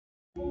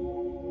Hey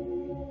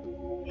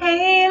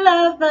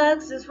love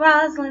bugs, it's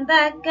Roslynn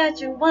back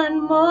at you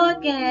one more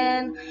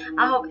again.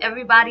 I hope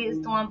everybody is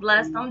doing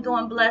blessed. I'm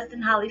doing blessed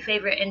and highly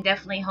favored and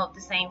definitely hope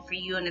the same for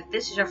you. And if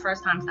this is your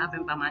first time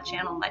stopping by my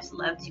channel, much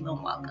love to you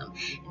and welcome.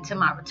 And to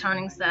my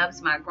returning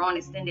subs, my growing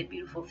extended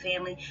beautiful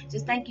family,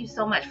 just thank you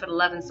so much for the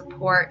love and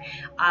support.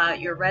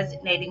 You're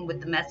resonating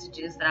with the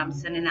messages that I'm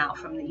sending out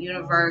from the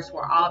universe.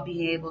 We're all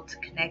being able to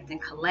connect and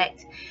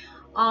collect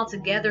all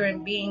together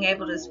and being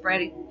able to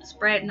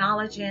spread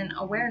knowledge and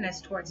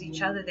awareness towards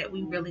each other that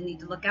we really need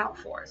to look out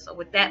for. So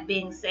with that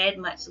being said,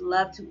 much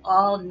love to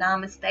all.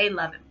 Namaste,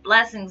 love and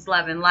blessings,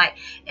 love and light,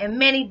 and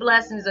many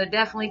blessings are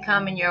definitely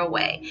coming your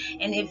way.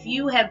 And if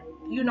you have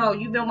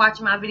you've been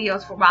watching my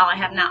videos for a while and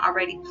have not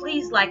already,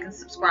 please like and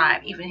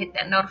subscribe. Even hit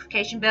that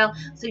notification bell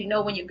so you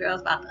know when your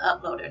girl's about to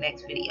upload her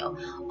next video.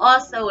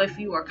 Also, if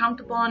you are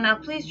comfortable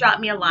enough, please drop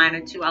me a line or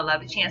two. I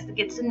love a chance to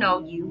get to know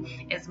you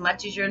as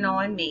much as you're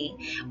knowing me.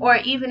 Or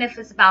even if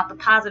it's about the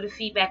positive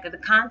feedback of the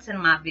content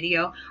of my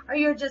video, or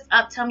you're just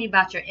up, tell me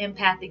about your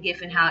empathic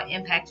gift and how it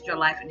impacted your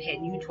life and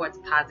heading you towards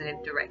a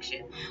positive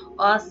direction.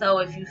 Also,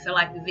 if you feel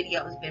like the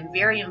video has been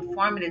very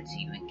informative to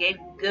you and gave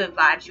you good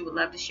vibes you would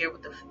love to share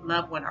with a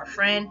loved one or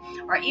friend,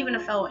 or even a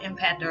fellow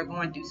empath that are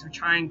going through some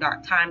trying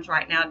dark times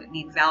right now that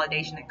need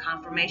validation and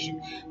confirmation,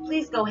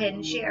 please go ahead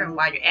and share. And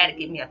while you're at it,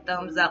 give me a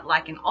thumbs up,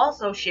 like, and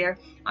also share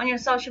on your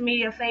social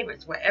media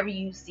favorites wherever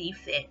you see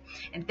fit.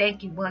 And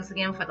thank you once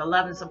again for the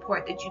love and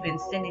support that you've been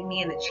sending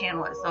me, and the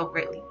channel is so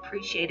greatly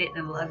appreciated,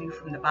 and I love you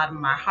from the bottom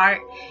of my heart.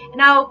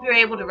 And I hope you're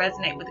able to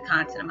resonate with the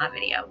content of my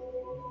video.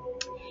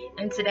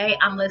 And today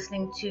I'm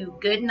listening to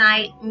good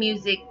night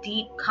music,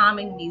 deep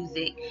calming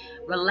music,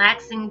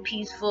 relaxing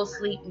peaceful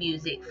sleep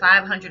music,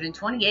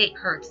 528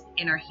 hertz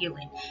inner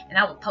healing. And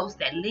I will post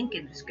that link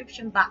in the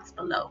description box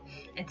below.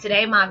 And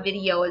today my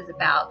video is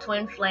about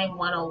Twin Flame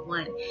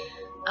 101.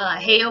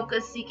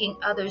 Heyoka, seeking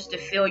others to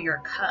fill your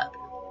cup.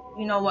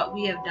 You know what?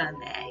 We have done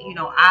that.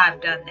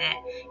 I've done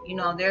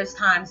that. There's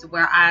times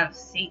where I've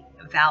sought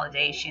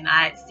validation.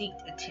 I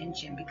seeked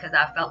attention because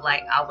I felt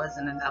like I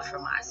wasn't enough for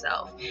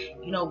myself.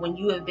 When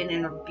you have been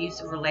in an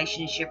abusive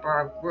relationship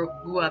or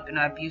grew up in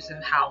an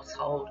abusive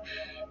household,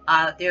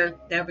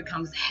 there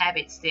becomes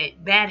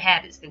bad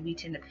habits that we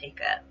tend to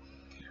pick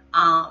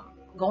up.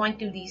 Going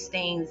through these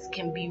things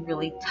can be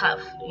really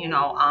tough.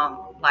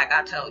 Like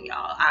I told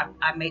y'all,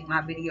 I make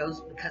my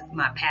videos because of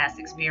my past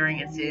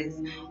experiences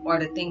or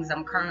the things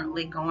I'm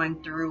currently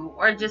going through,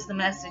 or just the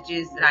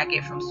messages that I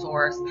get from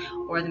source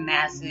or the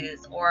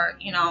masses or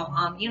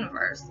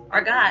universe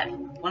or God,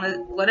 one of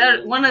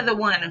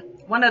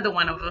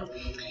them.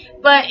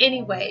 But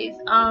anyways,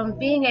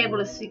 being able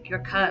to seek your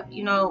cup,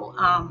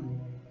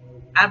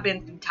 I've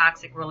been through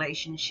toxic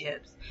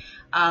relationships,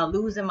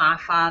 losing my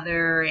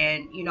father,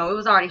 and it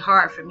was already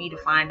hard for me to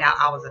find out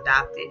I was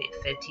adopted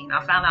at 15.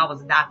 I found out I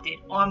was adopted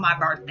on my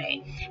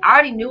birthday. I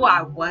already knew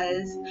I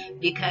was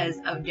because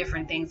of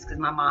different things, because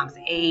my mom's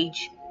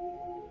age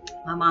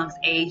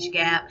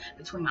gap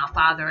between my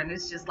father, and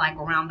it's just like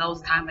around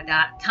those times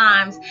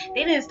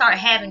they didn't start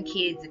having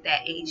kids at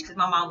that age, because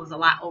my mom was a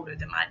lot older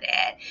than my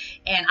dad,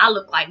 and I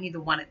looked like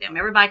neither one of them.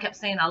 Everybody kept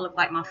saying I look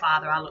like my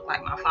father,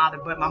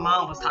 but my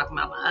mom was talking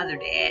about my other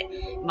dad,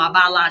 my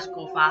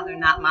biological father,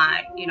 not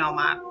my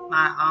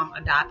my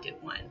adopted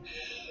one.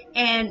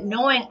 And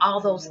knowing all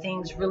those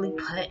things really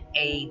put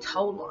a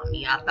toll on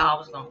me. I thought I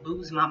was going to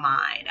lose my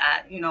mind.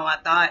 I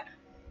thought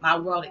my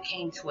world had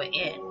came to an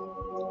end.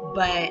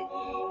 But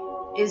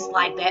it's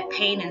like that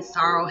pain and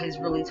sorrow has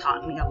really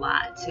taught me a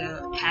lot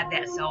to have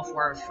that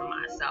self-worth for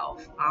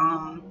myself.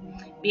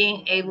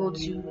 Being able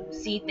to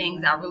see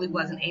things I really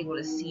wasn't able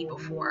to see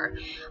before.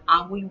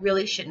 We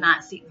really should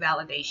not seek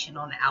validation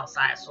on the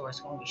outside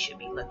source when we should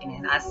be looking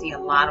in. I see a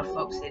lot of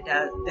folks that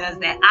does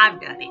that.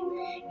 I've done it,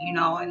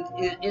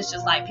 and it's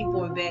just like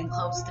people have been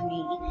close to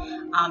me.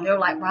 They're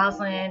like,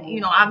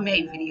 Roslynn, I've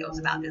made videos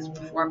about this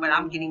before, but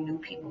I'm getting new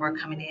people who are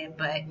coming in.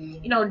 But,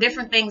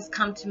 different things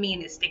come to me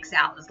and it sticks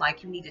out. It's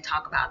like, you need to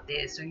talk about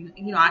this, or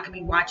I could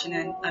be watching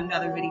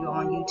another video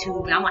on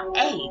YouTube and I'm like,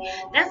 hey,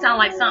 that sounds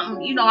like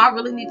something I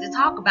really need to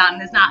talk about,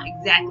 and it's not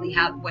exactly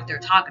what they're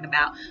talking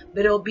about,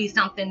 but it'll be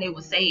something they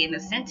will say in a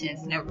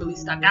sentence and it really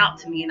stuck out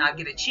to me, and I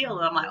get a chill,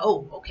 and I'm like,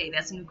 oh, okay,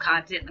 that's new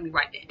content, let me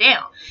write that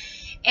down.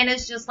 And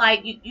it's just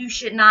like, you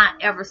should not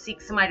ever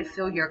seek somebody to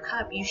fill your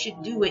cup. You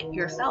should do it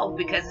yourself,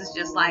 because it's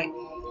just like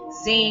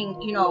seeing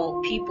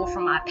people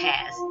from my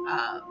past,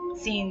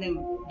 seeing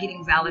them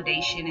getting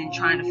validation and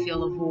trying to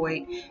fill a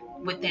void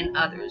within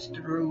others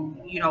through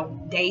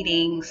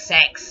dating,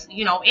 sex,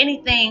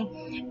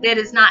 anything that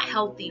is not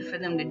healthy for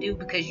them to do,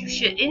 because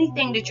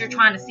anything that you're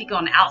trying to seek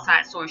on the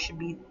outside source should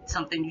be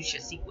something you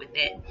should seek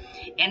within.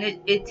 And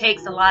it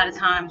takes a lot of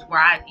times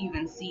where I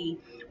even see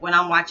when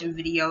I'm watching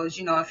videos,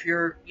 if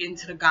you're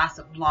into the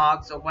gossip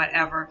blogs or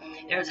whatever,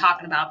 they're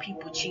talking about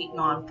people cheating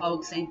on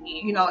folks, and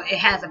it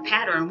has a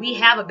pattern. We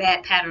have a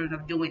bad pattern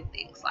of doing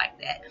things like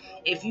that.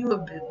 If you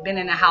have been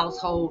in a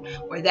household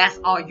where that's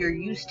all you're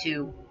used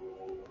to,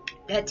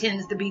 that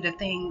tends to be the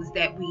things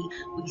that we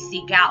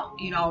seek out.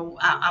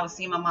 I was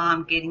seeing my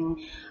mom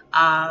getting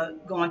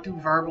going through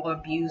verbal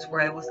abuse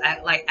where it was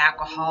like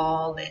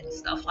alcohol and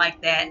stuff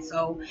like that.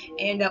 So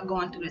end up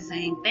going through the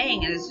same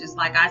thing. And it's just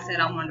like I said,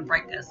 I wanted to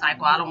break that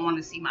cycle. I don't want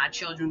to see my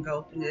children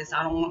go through this.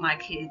 I don't want my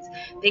kids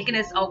thinking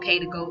it's okay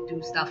to go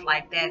through stuff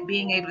like that,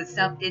 being able to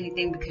accept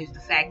anything, because the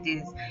fact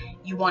is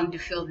you wanted to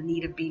feel the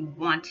need of being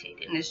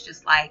wanted. And it's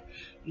just like,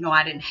 you know,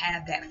 I didn't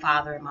have that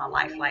father in my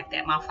life like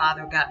that. My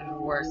father got a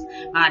divorce.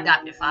 My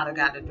adopted father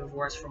got a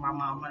divorce from my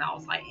mom when I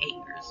was like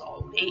 9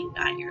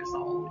 years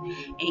old.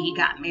 And he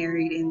got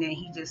married, and then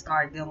he just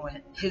started dealing with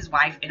his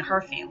wife and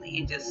her family.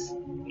 And just,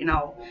 you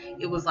know,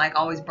 it was like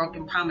always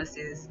broken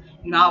promises.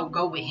 You know, I would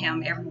go with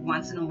him every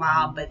once in a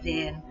while, but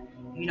then,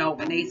 you know,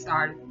 when they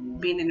started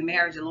being in the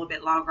marriage a little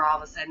bit longer, all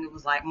of a sudden it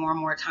was like more and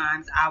more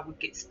times I would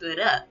get stood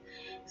up.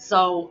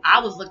 So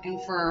I was looking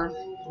for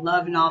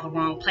love in all the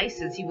wrong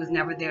places. He was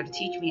never there to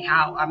teach me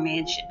how a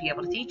man should be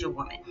able to teach a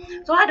woman.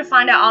 So I had to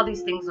find out all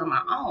these things on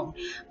my own.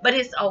 But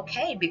it's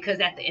okay, because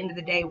at the end of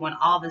the day, when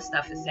all this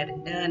stuff is said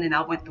and done, and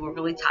I went through a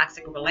really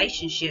toxic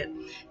relationship,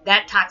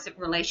 that toxic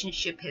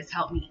relationship has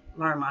helped me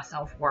learn my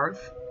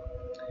self-worth.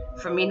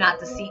 For me not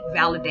to seek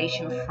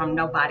validation from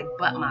nobody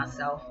but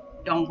myself.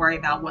 Don't worry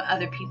about what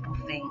other people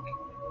think.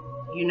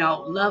 You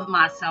know, love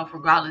myself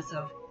regardless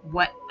of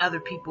what other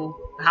people,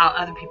 how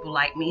other people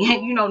like me.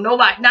 You know,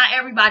 not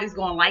everybody's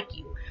going to like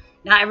you.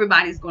 Not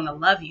everybody's going to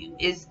love you.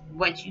 Is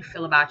what you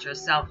feel about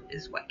yourself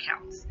is what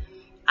counts.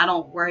 I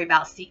don't worry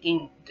about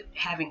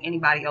having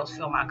anybody else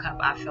fill my cup.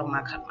 I fill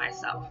my cup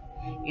myself.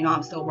 You know,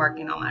 I'm still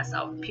working on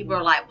myself. People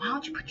are like, why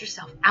don't you put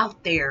yourself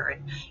out there?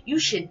 And you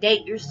should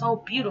date. You're so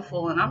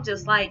beautiful. And I'm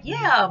just like,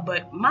 yeah,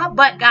 but my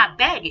butt got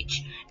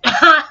baggage.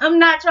 I'm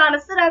not trying to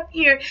sit up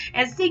here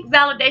and seek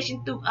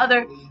validation through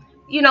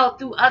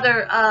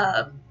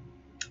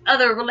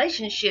other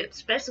relationships,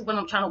 especially when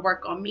I'm trying to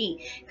work on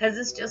me. Because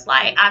it's just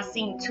like, I've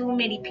seen too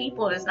many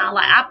people. It's not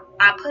like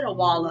I put a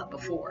wall up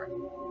before.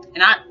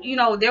 And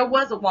there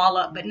was a wall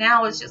up, but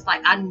now it's just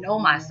like, I know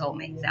my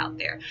soulmate's out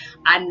there.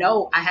 I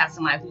know I have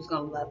somebody who's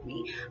going to love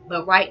me.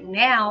 But right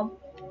now,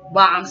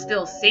 while I'm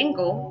still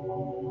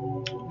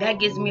single, that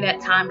gives me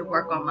that time to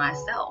work on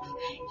myself,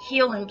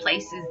 healing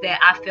places that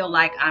I feel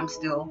like I'm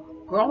still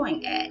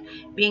growing at,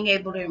 being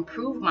able to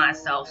improve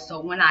myself.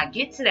 So when I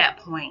get to that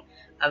point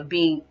of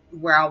being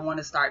where I want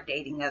to start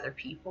dating other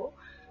people,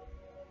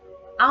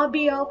 I'll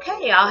be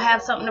okay. I'll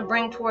have something to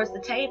bring towards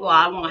the table.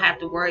 I won't have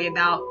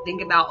to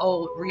think about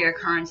old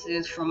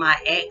reoccurrences from my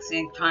ex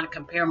and trying to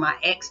compare my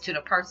ex to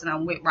the person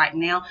I'm with right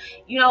now.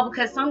 You know,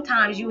 because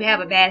sometimes you have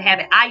a bad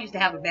habit. I used to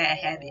have a bad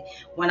habit.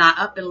 When I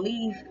up and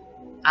leave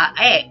an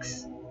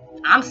ex,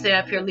 I'm sitting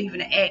up here leaving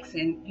an ex,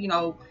 and, you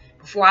know,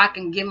 before I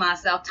can give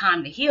myself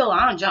time to heal,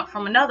 I don't jump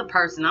from another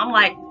person. I'm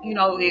like, you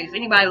know, if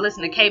anybody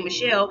listen to K.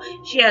 Michelle,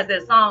 she has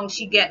that song,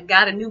 she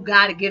got a new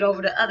guy to get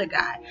over the other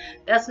guy.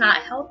 That's not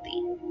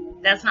healthy.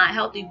 That's not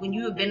healthy. When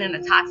you have been in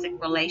a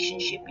toxic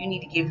relationship, you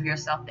need to give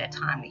yourself that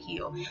time to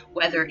heal,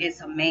 whether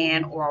it's a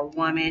man or a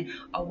woman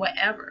or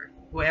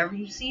wherever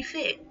you see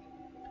fit.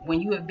 When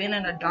you have been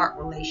in a dark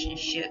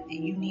relationship,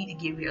 then you need to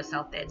give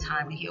yourself that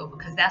time to heal,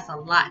 because that's a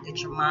lot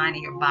that your mind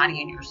and your body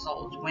and your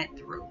souls went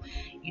through.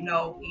 You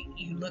know,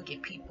 you look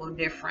at people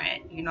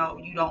different. You know,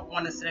 you don't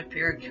want to sit up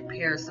here and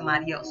compare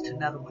somebody else to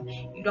another one.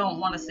 You don't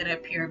want to sit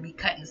up here and be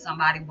cutting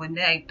somebody when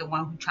they ain't the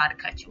one who tried to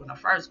cut you in the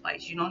first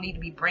place. You don't need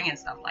to be bringing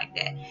stuff like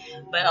that.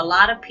 But a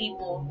lot of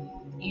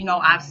people, you know,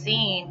 I've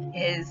seen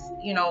is,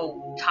 you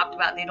know, talked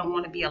about they don't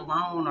want to be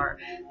alone, or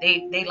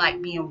they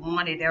like being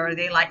wanted, or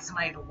they like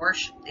somebody to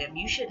worship them.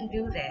 You shouldn't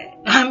do that.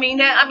 I mean,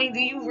 do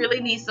you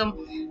really need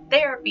some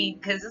therapy?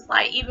 Because it's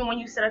like, even when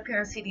you sit up here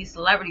and see these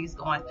celebrities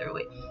going through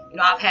it, you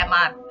know, I've had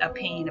my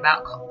opinion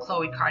about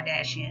Khloe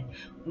Kardashian,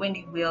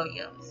 Wendy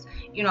Williams.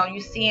 You know,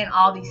 you're seeing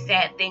all these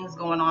sad things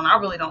going on. I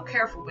really don't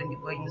care for Wendy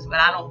Williams, but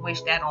I don't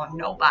wish that on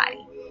nobody.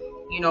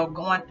 You know,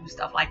 going through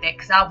stuff like that,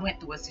 because I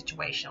went through a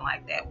situation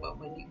like that, what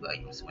Wendy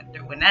Williams went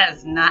through, and that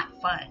is not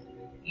fun.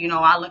 You know,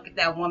 I look at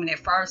that woman at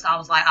first, I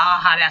was like,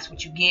 that's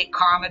what you get,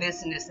 karma,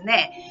 this and this and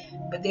that.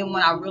 But then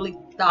when I really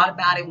thought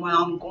about it, when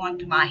I'm going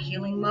through my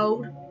healing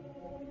mode,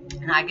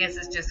 and I guess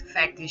it's just the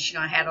fact that she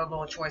done had a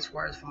little choice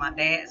words for my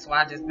dad, so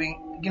I just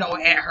been, you know,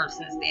 at her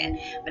since then.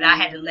 But I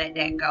had to let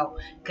that go,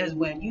 because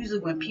usually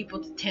when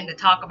people tend to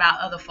talk about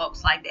other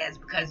folks like that, it's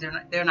because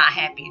they're not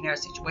happy in their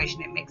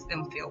situation. It makes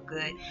them feel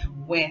good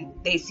when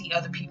they see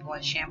other people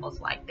in shambles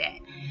like that.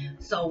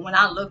 So when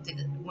I looked at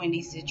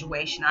Wendy's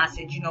situation, I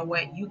said, you know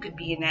what, you could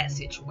be in that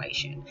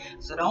situation.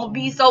 So don't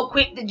be so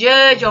quick to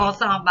judge on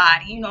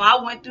somebody. You know,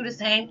 I went through the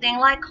same thing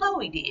like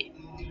Khloe did.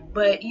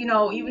 But, you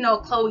know, even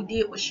though Khloe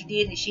did what she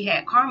did and she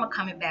had karma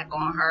coming back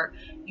on her,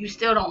 you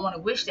still don't want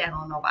to wish that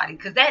on nobody,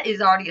 because that is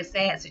already a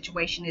sad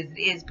situation as it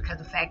is, because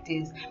the fact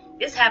is,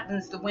 this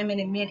happens to women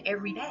and men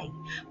every day.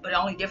 But the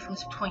only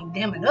difference between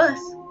them and us,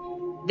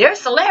 they're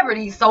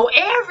celebrities, so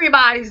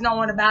everybody's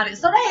knowing about it.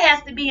 So that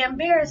has to be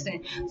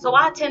embarrassing. So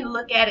I tend to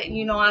look at it, and,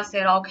 you know, I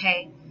said,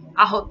 okay,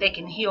 I hope they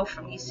can heal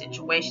from these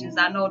situations.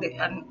 I know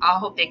that I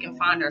hope they can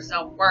find their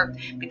self-worth,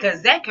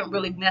 because that can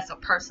really mess a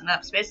person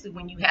up, especially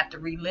when you have to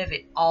relive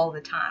it all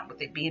the time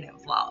with it being in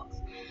vlogs.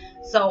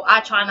 So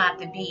I try not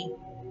to be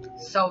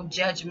so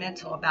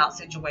judgmental about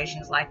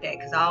situations like that,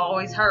 because I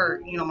always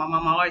heard, you know, my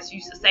mom always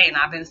used to say, and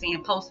I've been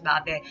seeing posts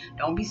about that,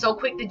 don't be so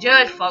quick to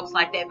judge folks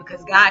like that,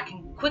 because God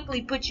can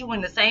quickly put you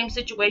in the same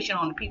situation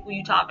on the people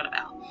you're talking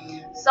about.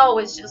 So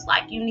it's just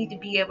like, you need to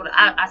be able to,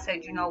 I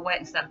said, you know what,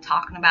 instead of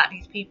talking about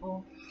these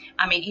people,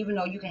 I mean, even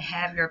though you can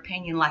have your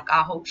opinion, like,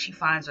 I hope she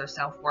finds her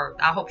self-worth.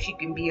 I hope she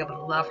can be able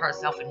to love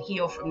herself and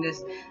heal from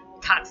this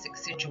toxic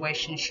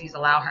situation she's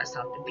allowed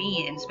herself to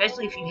be in,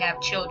 especially if you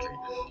have children.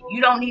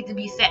 You don't need to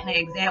be setting an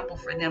example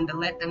for them to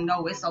let them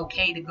know it's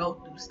okay to go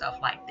through stuff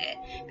like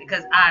that,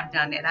 because I've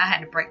done that. I had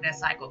to break that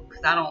cycle,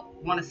 because I don't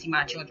want to see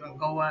my children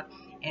go up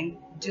and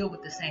deal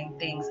with the same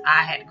things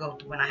I had to go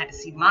through when I had to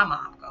see my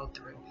mom go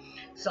through.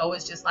 So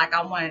it's just like,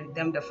 I wanted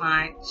them to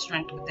find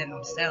strength within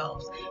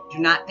themselves. Do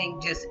not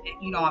think just,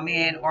 you know, a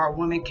man or a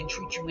woman can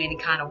treat you any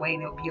kind of way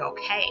and it'll be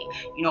okay.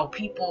 You know,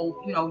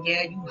 people, you know,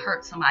 yeah, you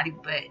hurt somebody,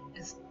 but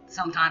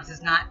sometimes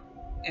it's not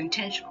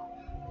intentional.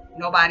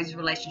 Nobody's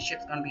relationship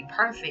is going to be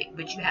perfect,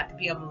 but you have to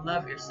be able to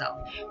love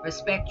yourself,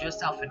 respect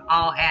yourself in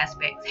all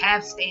aspects,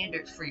 have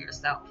standards for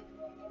yourself.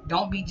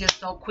 Don't be just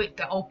so quick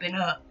to open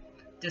up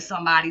to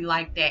somebody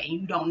like that and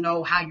you don't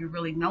know how you're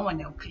really knowing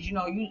them, because you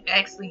know, you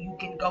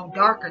can go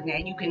darker than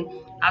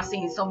that. I've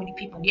seen so many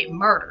people get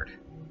murdered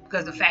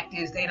because the fact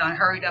is they done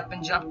hurried up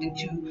and jumped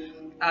into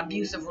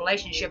abusive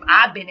relationship.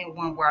 I've been in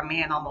one where a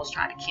man almost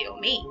tried to kill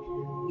me.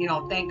 You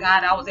know, thank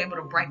God I was able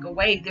to break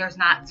away. There's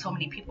not so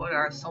many people that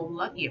are so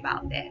lucky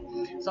about that.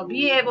 So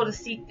be able to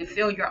seek to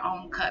fill your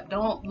own cup.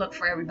 Don't look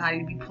for everybody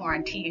to be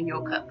pouring tea in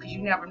your cup, because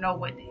you never know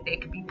what they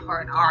could be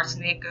pouring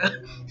arsenic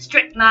or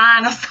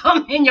strychnine or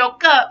something in your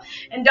cup,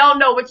 and don't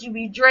know what you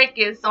be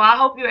drinking. So I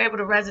hope you're able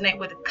to resonate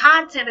with the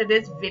content of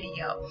this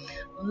video.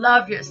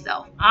 Love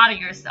yourself, honor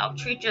yourself,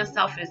 treat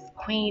yourself as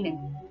queen and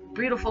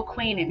beautiful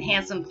queen and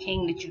handsome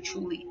king that you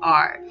truly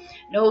are.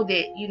 Know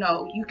that, you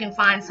know, you can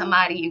find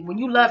somebody, when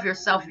you love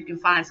yourself, you can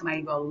find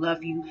somebody gonna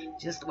love you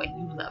just the way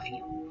you love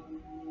you.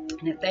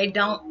 And if they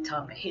don't,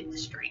 tell them to hit the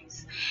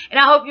streets. And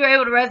I hope you're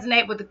able to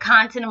resonate with the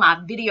content of my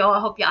video.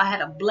 I hope y'all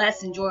had a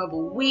blessed,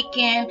 enjoyable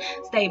weekend.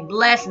 Stay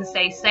blessed and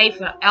stay safe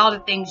in all the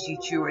things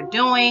that you are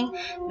doing.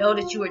 Know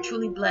that you are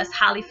truly blessed,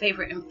 highly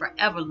favored, and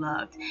forever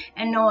loved.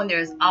 And knowing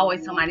there's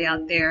always somebody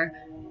out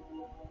there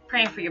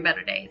praying for your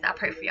better days. I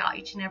pray for y'all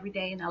each and every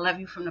day, and I love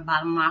you from the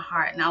bottom of my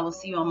heart, and I will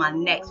see you on my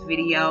next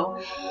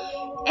video.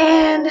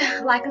 And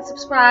like and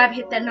subscribe,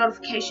 hit that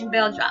notification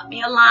bell, drop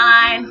me a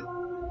line,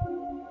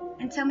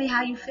 and tell me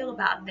how you feel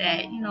about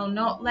that. You know,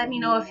 let me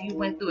know if you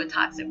went through a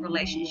toxic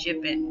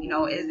relationship, and, you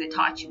know, has it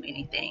taught you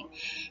anything?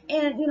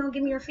 And, you know,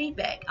 give me your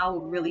feedback. I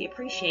would really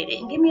appreciate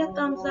it. And give me a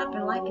thumbs up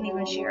and like and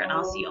even share, and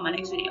I'll see you on my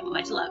next video.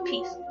 Much love,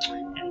 peace,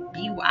 and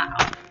be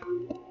wild.